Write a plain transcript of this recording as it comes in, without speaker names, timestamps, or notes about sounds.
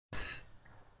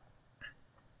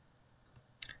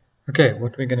Okay,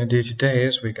 what we're going to do today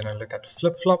is we're going to look at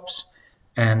flip-flops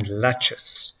and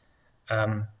latches.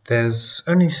 There's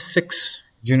only 6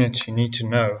 units you need to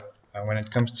know when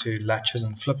it comes to latches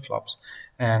and flip-flops,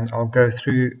 and I'll go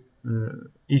through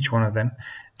each one of them.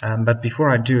 But before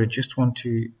I do, I just want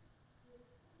to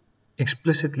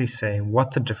explicitly say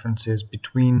what the difference is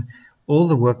between all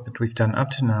the work that we've done up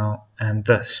to now and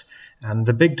this.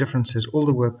 The big difference is all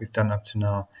the work we've done up to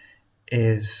now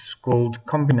is called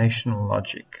combinational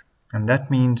logic, and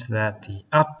that means that the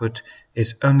output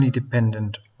is only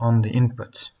dependent on the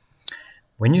inputs.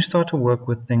 When you start to work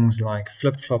with things like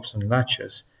flip-flops and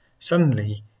latches,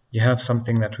 suddenly you have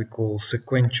something that we call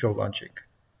sequential logic.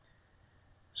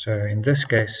 So in this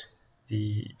case,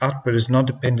 the output is not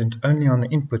dependent only on the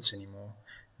inputs anymore.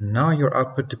 Now your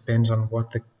output depends on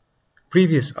what the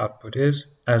previous output is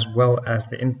as well as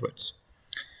the inputs.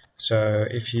 So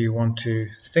if you want to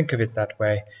think of it that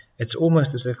way, it's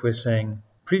almost as if we're saying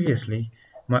previously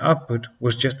my output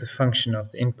was just a function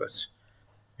of the inputs.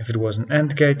 If it was an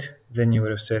AND gate, then you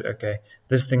would have said, okay,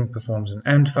 this thing performs an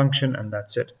AND function and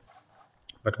that's it.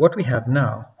 But what we have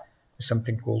now is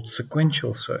something called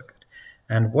sequential circuit.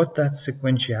 And what that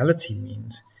sequentiality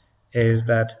means is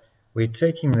that we're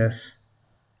taking this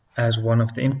as one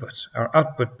of the inputs. Our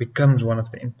output becomes one of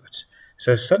the inputs.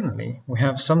 So suddenly we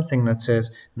have something that says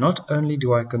not only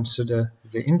do I consider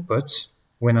the inputs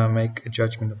when I make a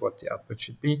judgment of what the output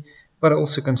should be, but I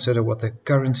also consider what the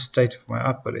current state of my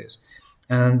output is.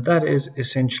 And that is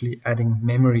essentially adding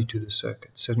memory to the circuit.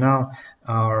 So now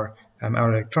our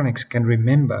electronics can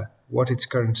remember what its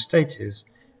current state is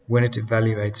when it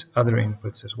evaluates other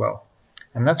inputs as well.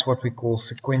 And that's what we call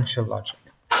sequential logic.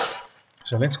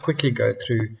 So let's quickly go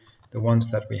through the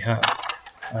ones that we have.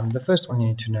 The first one you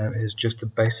need to know is just the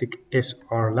basic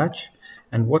Sr Latch.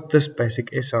 And what this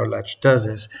basic Sr Latch does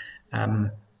is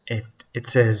it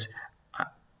says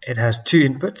it has 2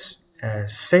 inputs, a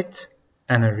set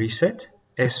and a reset,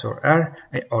 S or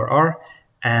R,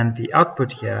 and the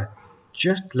output here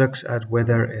just looks at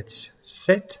whether it's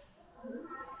set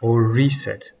or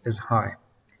reset is high.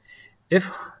 If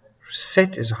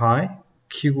set is high,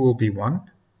 Q will be 1.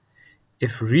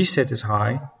 If reset is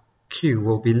high, Q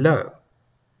will be low.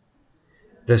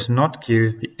 This not Q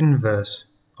is the inverse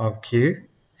of Q,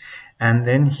 and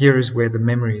then here is where the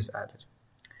memory is added.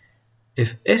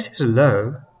 If S is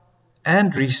low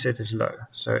and reset is low,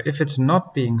 so if it's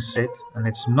not being set and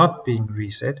it's not being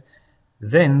reset,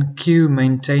 then Q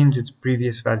maintains its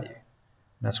previous value.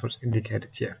 That's what's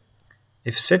indicated here.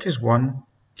 If set is 1,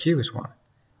 Q is 1.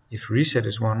 If reset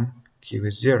is 1, Q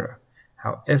is 0.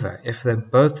 However, if they're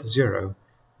both 0,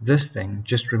 this thing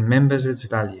just remembers its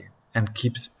value and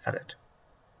keeps at it.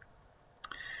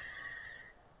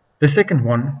 The second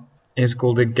one is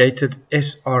called a gated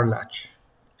Sr Latch,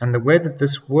 and the way that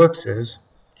this works is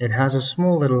it has a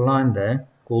small little line there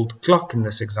called clock in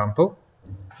this example,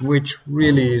 which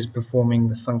really is performing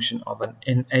the function of an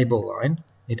enable line.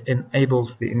 It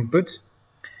enables the input,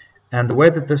 and the way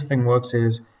that this thing works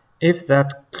is if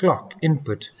that clock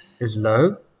input is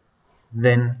low,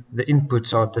 then the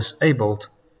inputs are disabled,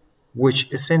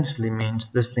 which essentially means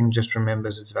this thing just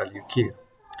remembers its value Q.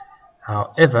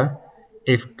 However,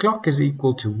 if clock is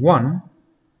equal to 1,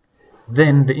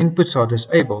 then the inputs are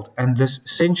disabled, and this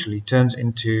essentially turns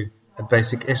into a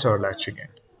basic Sr Latch again.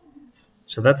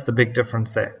 So that's the big difference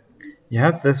there. You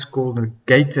have this called a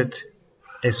gated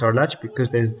Sr Latch because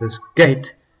there's this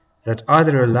gate that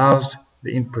either allows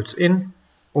the inputs in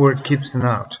or it keeps them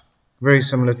out. Very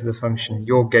similar to the function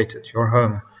your gated, your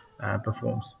home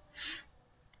performs.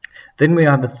 Then we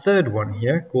have a third one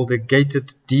here called a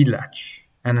gated D Latch.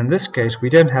 And in this case, we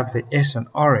don't have the S and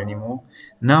R anymore.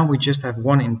 Now we just have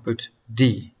one input,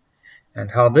 D.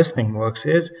 And how this thing works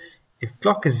is, if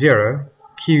clock is 0,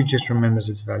 Q just remembers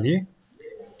its value.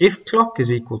 If clock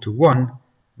is equal to 1,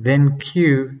 then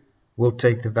Q will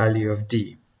take the value of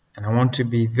D. And I want to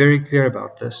be very clear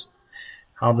about this.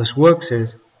 How this works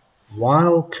is,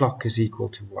 while clock is equal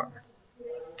to 1,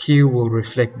 Q will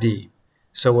reflect D.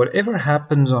 So whatever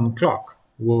happens on clock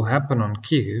will happen on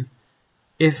Q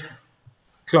if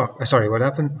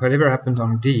whatever happens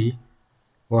on D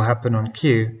will happen on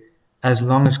Q as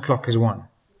long as clock is 1.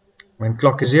 When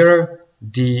clock is 0,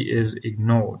 D is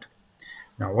ignored.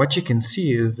 Now what you can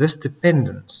see is this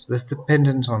dependence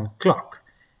on clock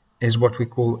is what we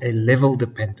call a level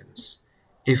dependence.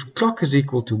 If clock is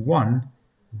equal to 1,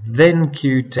 then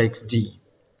Q takes D.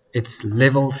 It's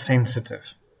level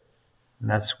sensitive. And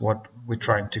that's what we're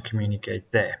trying to communicate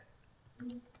there.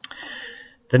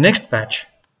 The next patch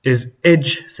is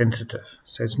edge sensitive.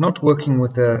 So it's not working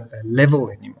with a level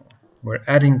anymore. We're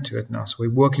adding to it now. So we're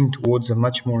working towards a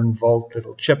much more involved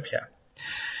little chip here.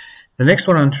 The next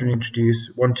one I want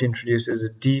to introduce is a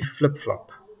D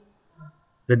flip-flop.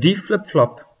 The D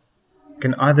flip-flop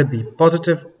can either be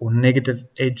positive or negative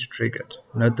edge triggered.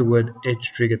 Note the word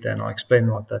edge triggered there, and I'll explain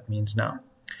what that means now.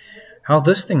 How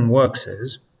this thing works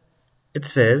is, it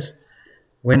says,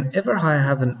 whenever I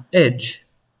have an edge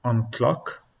on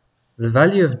clock, the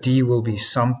value of D will be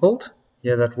sampled.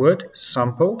 Hear that word?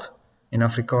 Sampled. In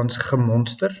Afrikaans,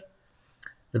 gemonster.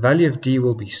 The value of D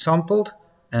will be sampled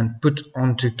and put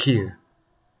onto Q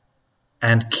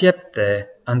and kept there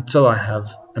until I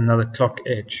have another clock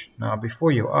edge. Now,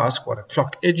 before you ask what a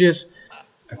clock edge is,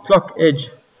 a clock edge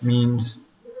means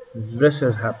this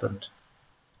has happened.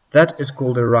 That is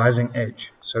called a rising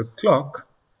edge. So clock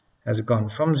has gone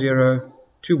from 0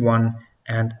 to 1,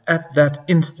 and at that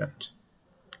instant,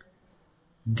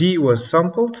 D was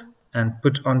sampled and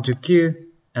put onto Q,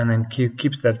 and then Q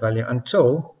keeps that value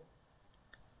until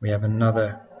we have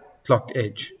another clock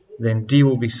edge. Then D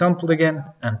will be sampled again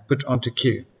and put onto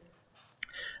Q.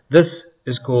 This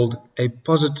is called a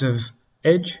positive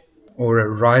edge or a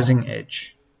rising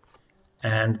edge.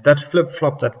 And that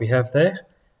flip-flop that we have there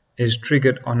is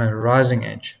triggered on a rising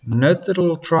edge. Note the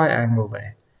little triangle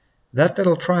there. That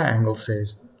little triangle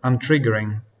says I'm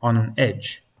triggering on an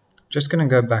edge. Just going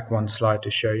to go back one slide to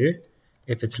show you.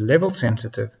 If it's level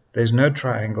sensitive, there's no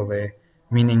triangle there,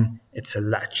 meaning it's a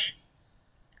latch.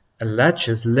 A latch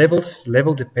is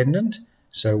level dependent,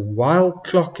 so while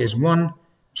clock is 1,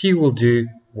 Q will do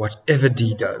whatever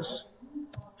D does.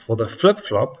 For the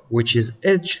flip-flop, which is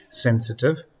edge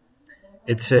sensitive,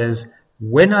 it says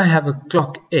when I have a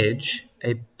clock edge,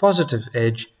 a positive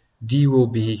edge, D will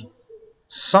be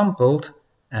sampled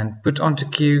and put onto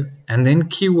Q, and then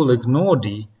Q will ignore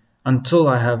D until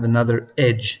I have another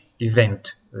edge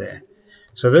event there.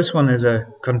 So this one is a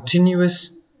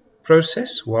continuous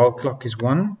process. While clock is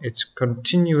 1, it's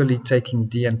continually taking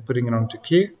D and putting it onto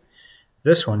Q.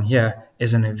 This one here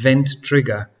is an event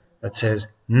trigger that says,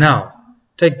 now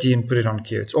take D and put it on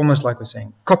Q. It's almost like we're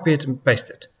saying, copy it and paste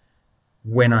it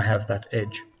when I have that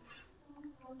edge.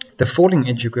 The falling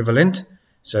edge equivalent,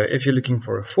 so if you're looking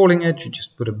for a falling edge, you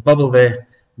just put a bubble there.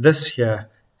 This here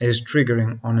is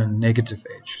triggering on a negative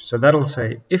edge. So that'll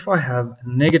say, if I have a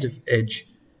negative edge,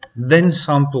 then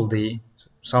sample D.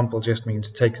 Sample just means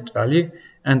take its value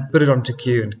and put it onto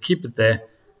Q and keep it there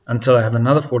until I have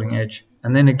another falling edge,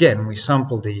 and then again we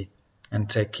sample D and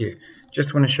take Q.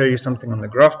 Just want to show you something on the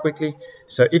graph quickly.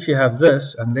 So if you have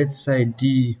this, and let's say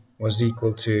D was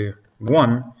equal to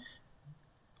 1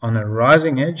 on a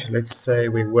rising edge, let's say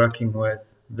we're working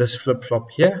with this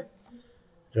flip-flop here,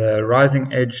 the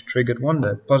rising edge triggered one,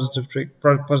 the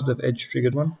positive edge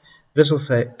triggered one. This will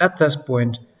say at this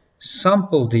point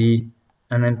sample D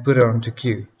and then put it onto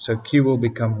Q. So Q will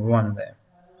become 1 there.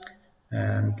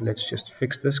 And let's just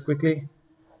fix this quickly.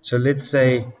 So let's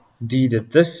say D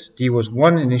did this. D was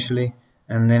 1 initially,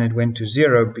 and then it went to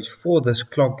 0 before this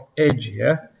clock edge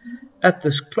here. At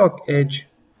this clock edge,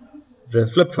 the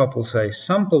flip-flop will say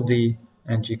sample D,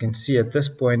 and you can see at this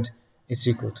point it's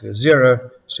equal to 0,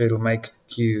 so it'll make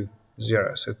Q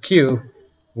 0. So Q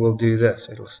will do this.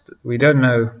 We don't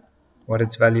know what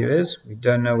its value is. We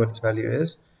don't know what its value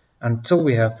is until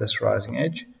we have this rising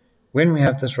edge. When we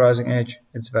have this rising edge,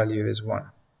 its value is 1.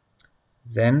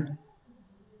 Then,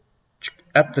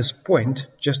 at this point,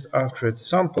 just after it's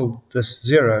sampled this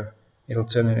 0, it'll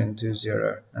turn it into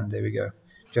 0, and there we go.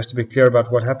 Just to be clear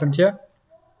about what happened here,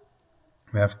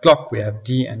 we have clock, we have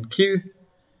D and Q,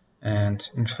 and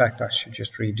in fact I should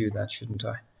just redo that, shouldn't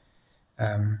I?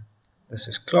 This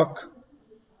is clock,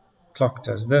 clock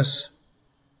does this,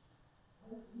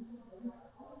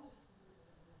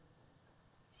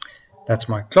 that's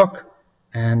my clock,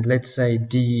 and let's say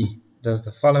D does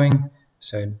the following.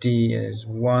 So D is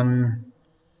 1,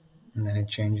 and then it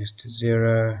changes to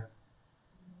 0,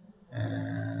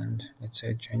 and let's say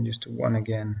it changes to 1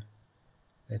 again.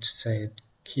 Let's say it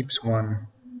keeps 1,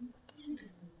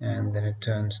 and then it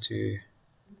turns to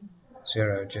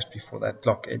 0 just before that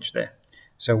clock edge there.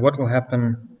 So what will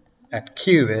happen at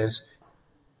Q is,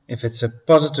 if it's a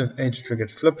positive edge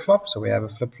triggered flip-flop, so we have a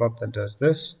flip-flop that does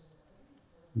this,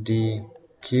 D,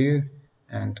 Q,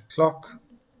 and clock,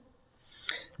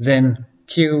 then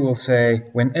Q will say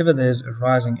whenever there's a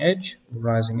rising edge,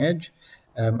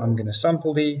 I'm going to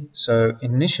sample D. So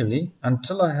initially,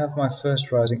 until I have my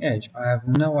first rising edge, I have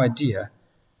no idea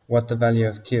what the value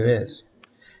of Q is.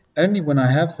 Only when I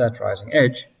have that rising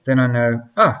edge, then I know,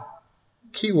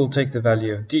 Q will take the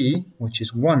value of D, which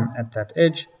is 1 at that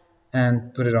edge,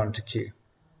 and put it onto Q.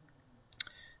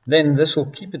 Then this will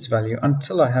keep its value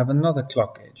until I have another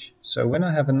clock edge. So when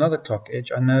I have another clock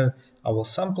edge, I know I will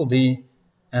sample D,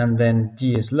 and then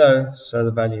D is low, so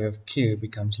the value of Q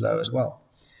becomes low as well.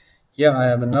 Here I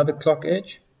have another clock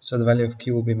edge, so the value of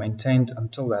Q will be maintained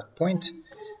until that point.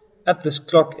 At this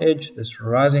clock edge, this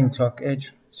rising clock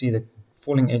edge, see the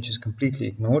falling edge is completely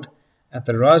ignored. At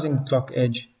the rising clock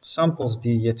edge, it samples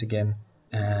D yet again,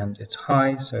 and it's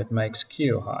high, so it makes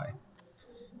Q high.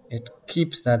 It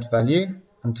keeps that value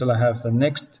until I have the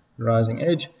next rising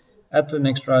edge. At the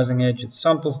next rising edge, it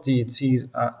samples D, it sees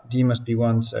D must be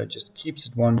 1, so it just keeps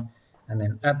it 1, and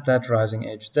then at that rising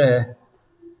edge there,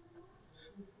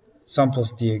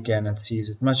 samples D again and sees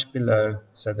it much below,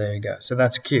 so there you go. So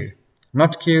that's Q.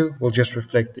 Not Q will just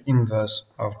reflect the inverse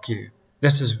of Q.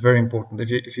 This is very important.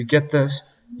 If you get this,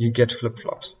 you get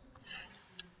flip-flops.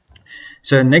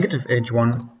 So negative edge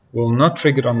 1 will not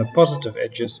trigger on the positive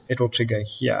edges. It'll trigger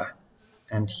here,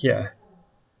 and here,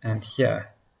 and here,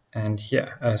 and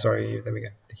here. Sorry, there we go,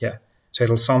 here. So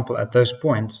it'll sample at those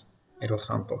points, it'll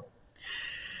sample.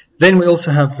 Then we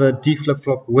also have the D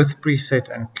flip-flop with preset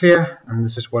and clear, and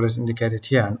this is what is indicated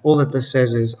here. And all that this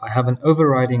says is I have an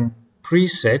overriding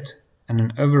preset and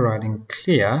an overriding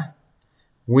clear,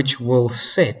 which will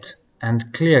set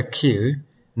and clear Q.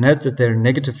 Note that they're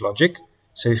negative logic,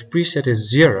 so if preset is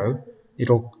 0,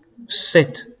 it'll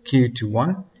set Q to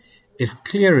 1. If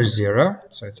clear is 0,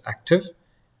 so it's active,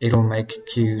 it'll make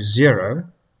Q 0.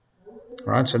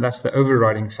 Right, so that's the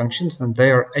overriding functions, and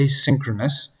they are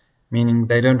asynchronous, meaning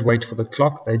they don't wait for the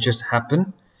clock, they just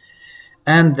happen.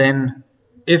 And then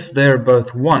if they're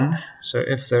both 1, so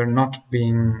if they're not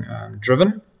being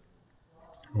driven,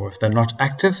 or if they're not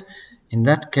active, in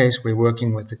that case we're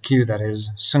working with a Q that is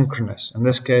synchronous. In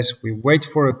this case we wait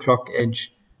for a clock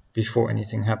edge before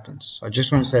anything happens. So I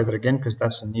just want to say that again because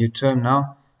that's a new term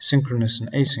now, synchronous and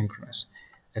asynchronous.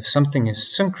 If something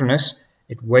is synchronous,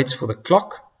 it waits for the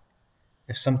clock.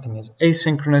 If something is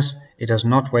asynchronous, it does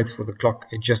not wait for the clock,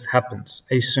 it just happens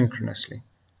asynchronously.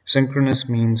 Synchronous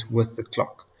means with the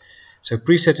clock. So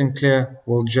preset and clear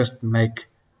will just make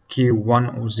Q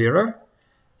 1 or 0.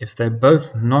 If they're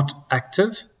both not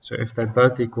active, so if they're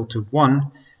both equal to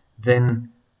 1,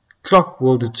 then clock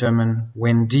will determine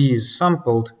when D is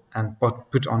sampled and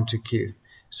put onto Q.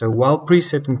 So while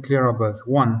preset and clear are both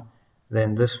 1,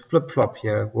 then this flip-flop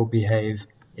here will behave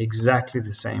exactly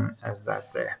the same as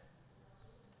that there.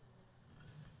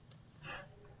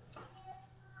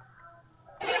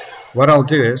 What I'll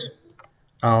do is,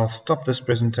 I'll stop this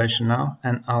presentation now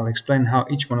and I'll explain how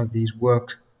each one of these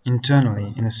worked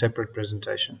internally in a separate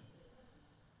presentation.